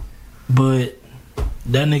today. But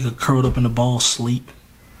that nigga curled up in the ball sleep.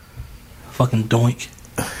 Fucking doink.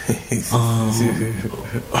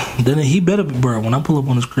 Then he better be, bro. When I pull up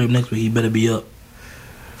on his crib next week, he better be up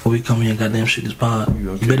before we come here and goddamn shit this pod.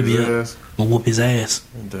 He better be up. I'm gonna whoop his ass.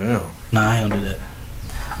 Damn. Nah, I don't do that.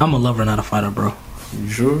 I'm a lover, not a fighter, bro. You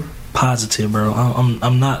sure? Positive, bro.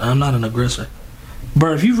 I'm not an aggressor,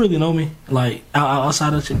 bro. If you really know me, like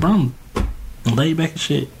outside of shit, bro, I'm laid back and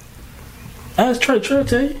shit. Ask Trey tell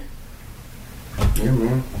you. Yeah,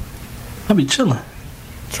 man. I be chilling.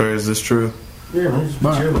 Trey, is this true? Yeah, man. Just be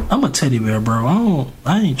chilling. I'm a teddy bear, bro.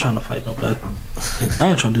 I ain't trying to fight nobody. I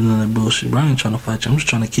ain't trying to do none of that bullshit, bro. I ain't trying to fight you. I'm just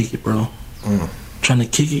trying to kick it, bro. Trying to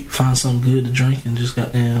kick it, find something good to drink, and just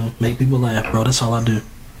goddamn make people laugh, bro. That's all I do.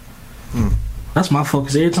 That's my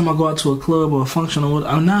focus. Every time I go out to a club or a function or what,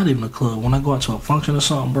 I'm not even a club. When I go out to a function or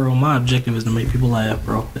something, bro, my objective is to make people laugh,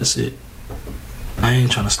 bro. That's it. I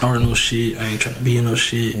ain't trying to start no shit. I ain't trying to be in no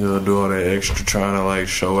shit. You know, do all that extra trying to like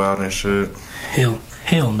show out and shit.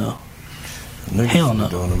 Hell no. Niggas Hell no.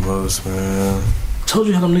 Doing the most, man. Told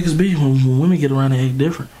you how them niggas be when women get around and act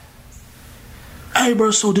different. Hey,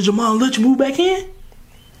 bro, so did your mom let you move back in?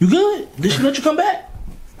 You good? Did she let you come back?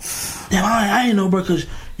 Damn, I ain't know, bro, because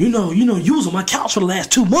you know, you was on my couch for the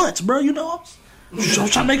last 2 months, bro. You know, I'm trying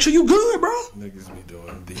to make sure you good, bro. Niggas be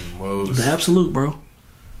doing the most. The absolute, bro.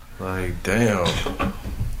 Like, damn.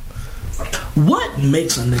 What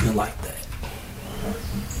makes a nigga like that?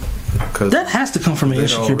 That has to come from an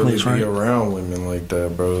insecure place, right? They don't really be around women like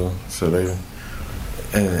that, bro. So they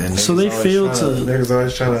and so they feel niggas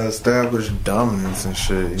always trying to establish dominance and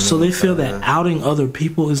shit. So they feel that outing other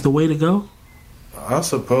people is the way to go. I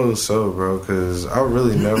suppose so, bro, because I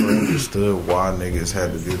really never understood why niggas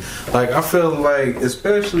had to do. Like, I feel like,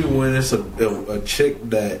 especially when it's a chick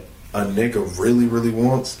that a nigga really, really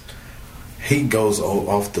wants, he goes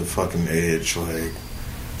off the fucking edge. Like,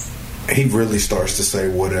 he really starts to say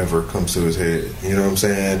whatever comes to his head. You know what I'm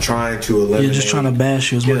saying? Trying to eliminate. Yeah, just trying to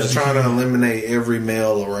bash you as much as trying to eliminate every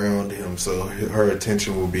male around him so her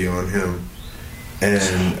attention will be on him.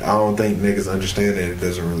 And I don't think niggas understand that it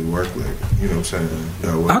doesn't really work like, you know what I'm saying?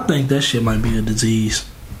 No way. I think that shit might be a disease.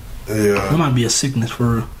 Yeah. It might be a sickness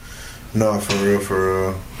for real. No, for real.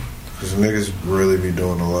 Because niggas really be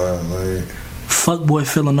doing a lot. Like, fuckboy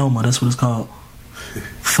melanoma, that's what it's called.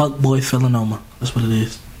 Fuckboy melanoma. That's what it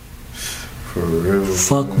is. For real.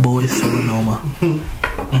 Fuckboy melanoma.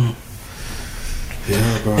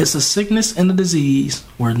 Yeah, bro. It's a sickness and a disease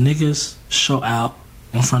where niggas show out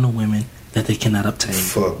in front of women that they cannot obtain.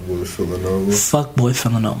 Fuckboy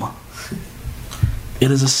melanoma. It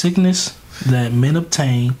is a sickness that men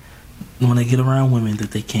obtain when they get around women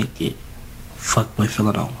that they can't get. Fuckboy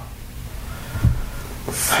melanoma.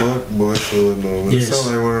 Fuckboy melanoma. Yes. It sounds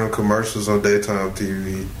like one of them commercials on daytime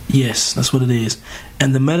TV. Yes, that's what it is.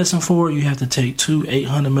 And the medicine for it, you have to take 2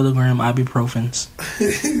 800 milligram ibuprofens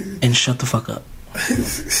and shut the fuck up.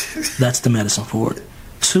 That's the medicine for it.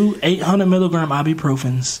 2 800 milligram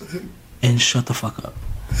ibuprofens and shut the fuck up.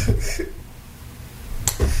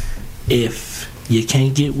 If you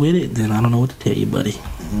can't get with it, then I don't know what to tell you, buddy.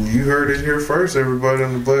 You heard it here first, everybody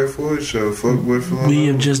on the Black Floyd Show. Fuckboy melanoma. We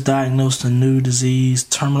have just diagnosed a new disease.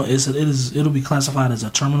 It'll be classified as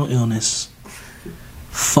a terminal illness.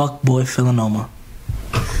 Fuckboy melanoma.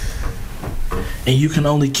 And you can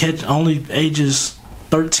only ages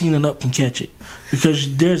 13 and up can catch it.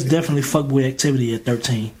 Because there's definitely fuckboy activity at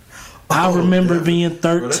 13. I remember being 13.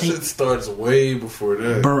 Bro, that shit starts way before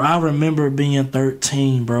that. Bro, I remember being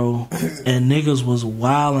 13, bro. And niggas was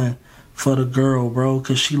wilding for the girl, bro,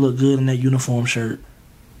 because she looked good in that uniform shirt.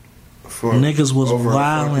 Niggas was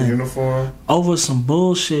wilding over some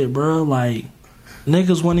bullshit, bro. Like,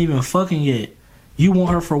 niggas wasn't even fucking yet. You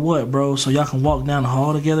want her for what, bro? So y'all can walk down the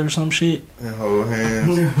hall together or some shit? And hold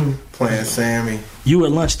hands, playing Sammy. You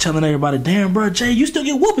at lunch telling everybody, damn, bro, Jay, you still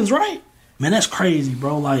get whoopings, right? Man, that's crazy,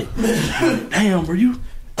 bro. Like, damn, bro,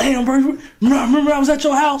 remember I was at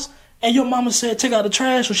your house and your mama said take out the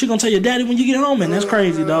trash or she gonna tell your daddy when you get home, man. That's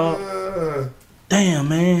crazy, dog. Damn,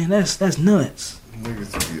 man, that's nuts.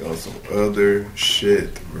 Niggas be on some other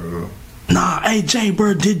shit, bro. Nah, hey, Jay,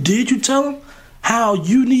 bro, did you tell him how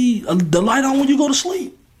you need the light on when you go to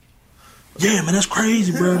sleep? Yeah, man, that's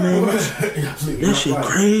crazy, bro, man. That shit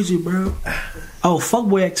crazy, bro. Oh,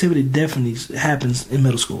 fuckboy activity definitely happens in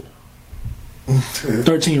middle school.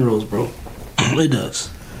 13-year-olds, bro. It does.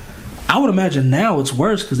 I would imagine now it's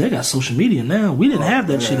worse because they got social media now. We didn't have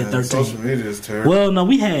that shit at 13. Social media is terrible. Well, no,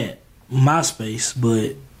 we had MySpace,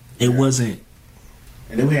 but it wasn't.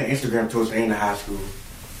 And then we had Instagram towards the end of high school.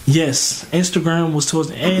 Yes, Instagram was towards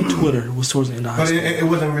the end, and Twitter was towards the end of high school. But it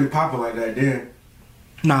wasn't really popular like that then.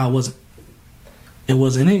 Nah, it It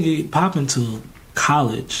wasn't. It didn't get popping to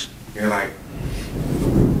college. You're like,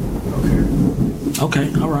 okay,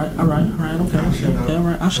 all right, okay, all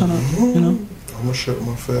right. I'll shut up. You know. I'm gonna shut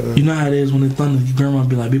my fat ass. You know how it is when it's thunder. Your grandma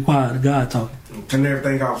be like, "Be quiet, the God talking." turn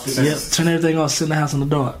everything off. Turn everything off. Sit in the house in the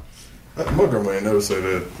dark. My grandma ain't never say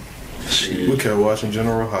that. We kept watching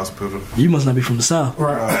General Hospital. You must not be from the South.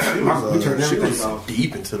 Right. She was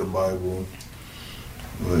deep into the Bible.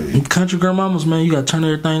 Like, country grandmamas, man, you gotta turn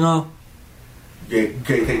everything off. Yeah, you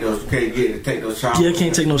can't take those showers. Yeah,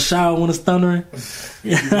 can't take no shower when it's thundering.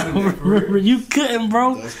 Remember, you couldn't,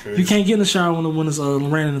 bro. You can't get in the shower when it's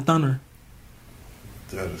raining and thundering.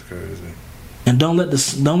 That is crazy. And don't let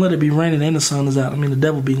it be raining and the sun is out. I mean, the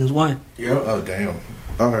devil beating his wife. Yep. Oh damn.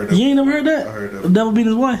 I heard that. You ain't never heard that? I heard that. The devil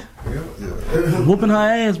beating his wife. Yep. Yeah. Whooping her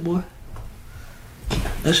ass, boy.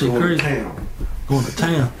 That shit crazy. Going to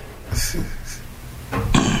town.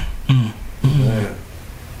 Man.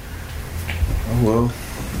 Oh, well,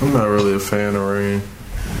 I'm not really a fan of rain.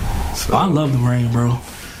 So. I love the rain, bro.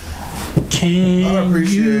 I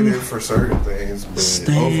appreciate it for certain things, but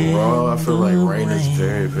overall, I feel like rain is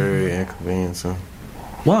very, very inconveniencing.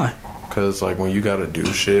 Why? Because, like, when you gotta do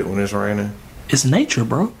shit when it's raining. It's nature,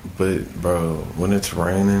 bro. But, bro, when it's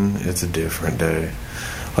raining, it's a different day.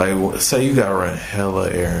 Like, say you gotta run hella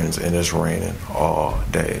errands and it's raining all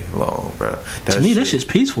day long, bro. To me, that shit's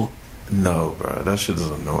peaceful. No, bro, that shit is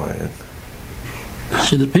annoying. That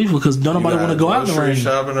shit is peaceful because don't nobody want to go out in the rain.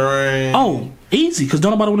 Shop in the rain. Oh, easy because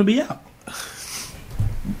don't nobody want to be out.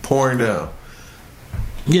 Pouring down.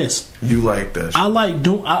 Yes. You like that shit. I like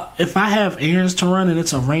if I have errands to run and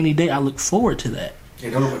it's a rainy day, I look forward to that.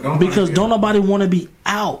 Because don't nobody want to be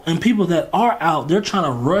out, and people that are out, they're trying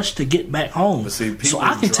to rush to get back home. But see, so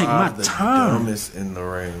I can take my time. Dumbest in the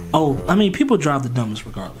rain. Oh, bro. I mean, people drive the dumbest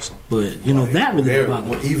regardless. But you know that really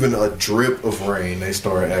bothers me. Even a drip of rain, they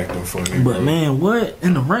start acting funny. But man, what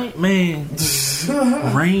in the rain, man?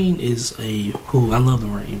 Rain is I love the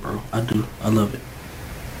rain, bro. I do. I love it.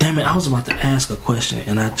 Damn it! I was about to ask a question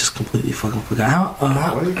and I just completely fucking forgot.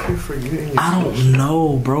 Why do you keep forgetting? I don't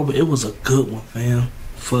know, bro, but it was a good one, fam.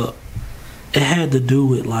 Fuck. It had to do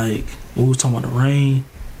with like we was talking about the rain.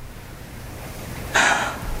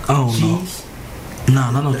 I don't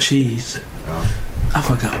know. No cheese. I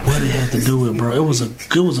forgot what it had to do with, bro. It was a.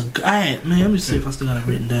 Man, let me see if I still got it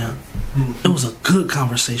written down. It was a good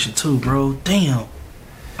conversation too, bro. Damn.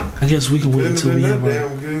 I guess we can wait until we have.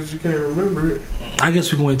 Damn good, you can't remember it. I guess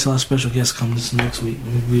we can wait until our special guest comes next week.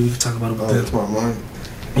 We can talk about it. That's my mind.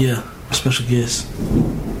 Yeah, our special guest.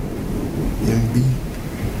 MB.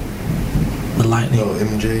 The lightning. No,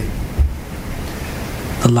 MJ.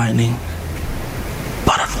 The lightning.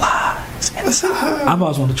 Butterflies. I've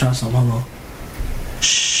always wanted to try something. Hold on.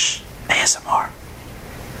 Shh. ASMR.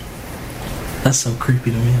 That's so creepy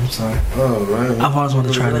to me. I'm sorry. Oh, man. I've always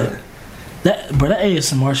wanted to try that. That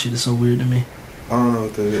ASMR shit is so weird to me. I don't know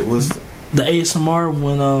what that is. What's the ASMR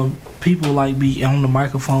when people like be on the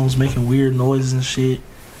microphones making weird noises and shit,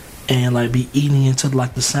 and like be eating into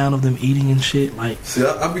like the sound of them eating and shit. Like, see,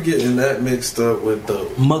 I be getting that mixed up with the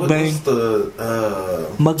mukbang.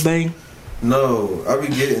 Mukbang. No, I be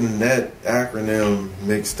getting that acronym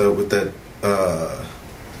mixed up with that.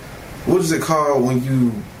 What is it called when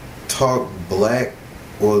you talk black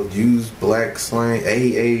or use black slang?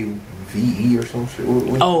 AAVE or some shit.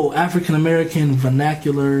 Oh, African American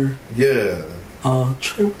vernacular. Yeah.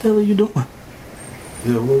 Trey, what the hell are you doing?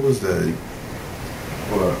 Yeah, what was that?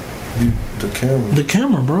 What? The camera. The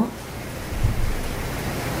camera, bro.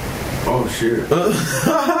 Oh shit.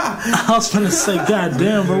 I was gonna say, God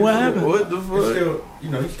damn, bro, what happened? What the fuck?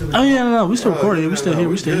 Oh yeah, no, we still recording. We still here.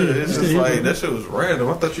 We still here. It's just like that shit was random.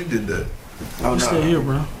 I thought you did that. We still here,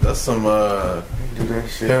 bro. That's some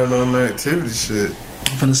paranormal activity shit.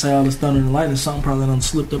 I'm finna say all this thunder and lightning, something probably done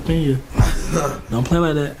slipped up in you. Don't play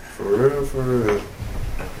like that. For real.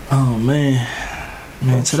 Oh man,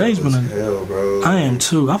 today's been a hell, bro. I am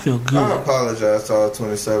too. I feel good. I apologize to all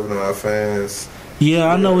 27 of our fans. Yeah,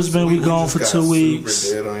 I know it's been we gone for 2 weeks.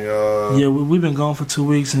 Super dead on y'all. Yeah, we've been gone for 2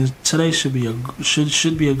 weeks, and today should be a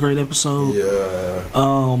great episode. Yeah.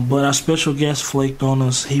 But our special guest flaked on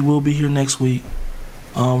us. He will be here next week.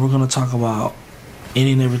 We're gonna talk about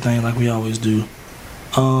any and everything like we always do.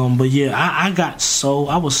 But yeah, I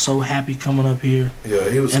was so happy coming up here. Yeah,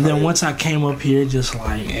 he was. And then once I came up here, just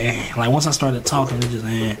like once I started talking, it just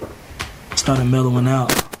started mellowing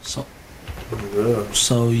out. So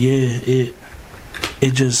yeah,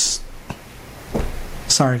 it just.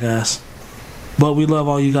 Sorry guys, but we love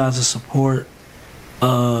all you guys' support.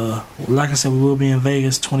 Like I said, we will be in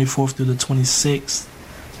Vegas 24th through the 26th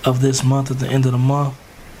of this month at the end of the month.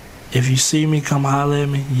 If you see me, come holler at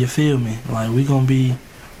me. You feel me? Like,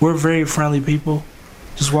 we're very friendly people.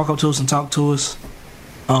 Just walk up to us and talk to us.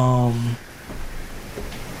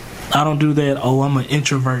 I don't do that. Oh, I'm an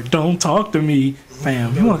introvert. Don't talk to me,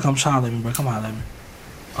 fam. If you want to come holler at me, bro, come holler at me.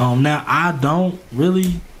 Now I don't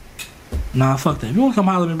really. Nah, fuck that. If you want to come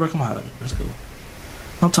holler at me, bro, come holler at me. That's cool.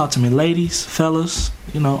 Don't talk to me, ladies, fellas.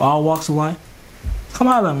 All walks of life. Come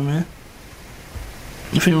holler at me, man.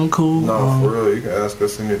 You feeling cool? No, for real. You can ask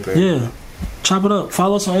us anything. Yeah, chop it up.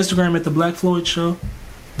 Follow us on Instagram at The Black Floyd Show.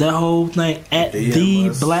 That whole thing at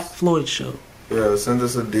The Black Floyd Show. Yeah, send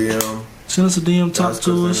us a DM. Send us a DM, talk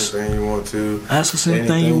to us. Anything you want to. Ask us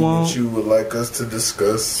anything you want. That you would like us to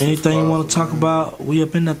discuss. Anything you want to talk about, we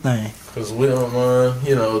up in that thing. Because we don't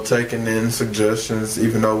mind, taking in suggestions,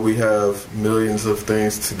 even though we have millions of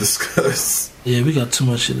things to discuss. Yeah, we got too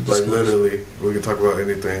much shit to discuss. Like, literally, we can talk about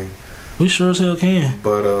anything. We sure as hell can.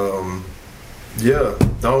 But, yeah,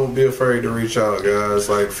 don't be afraid to reach out, guys.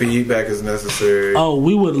 Like, feedback is necessary. Oh,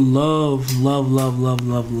 we would love.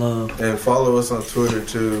 And follow us on Twitter,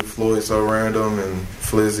 too. Floyd So Random and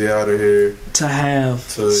Flizzy out of here. To have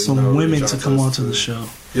some women to come onto the show.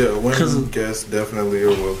 Yeah, women guests definitely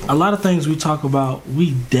are welcome. A lot of things we talk about,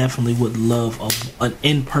 we definitely would love an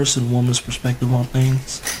in-person woman's perspective on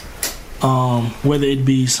things. Whether it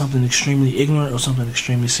be something extremely ignorant or something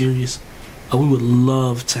extremely serious. We would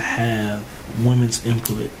love to have women's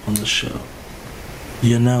input on the show.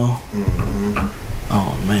 Mm-hmm.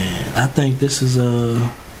 Oh man, I think this is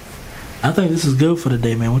good for the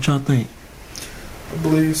day, man. What y'all think? I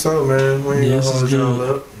believe so, man. We ain't gonna hold y'all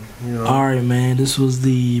up. All right, man. This was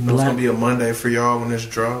the It's gonna be a Monday for y'all when this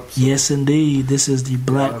drops. So. Yes, indeed. This is the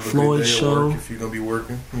Black Floyd Show. If you're gonna be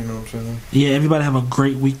working, you know what I'm saying. Yeah, everybody have a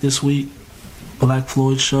great week this week. Black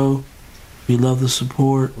Floyd Show. We love the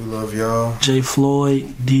support. We love y'all. J.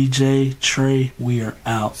 Floyd, DJ, Trey, we are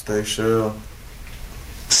out. Stay chill.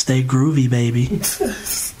 Stay groovy, baby.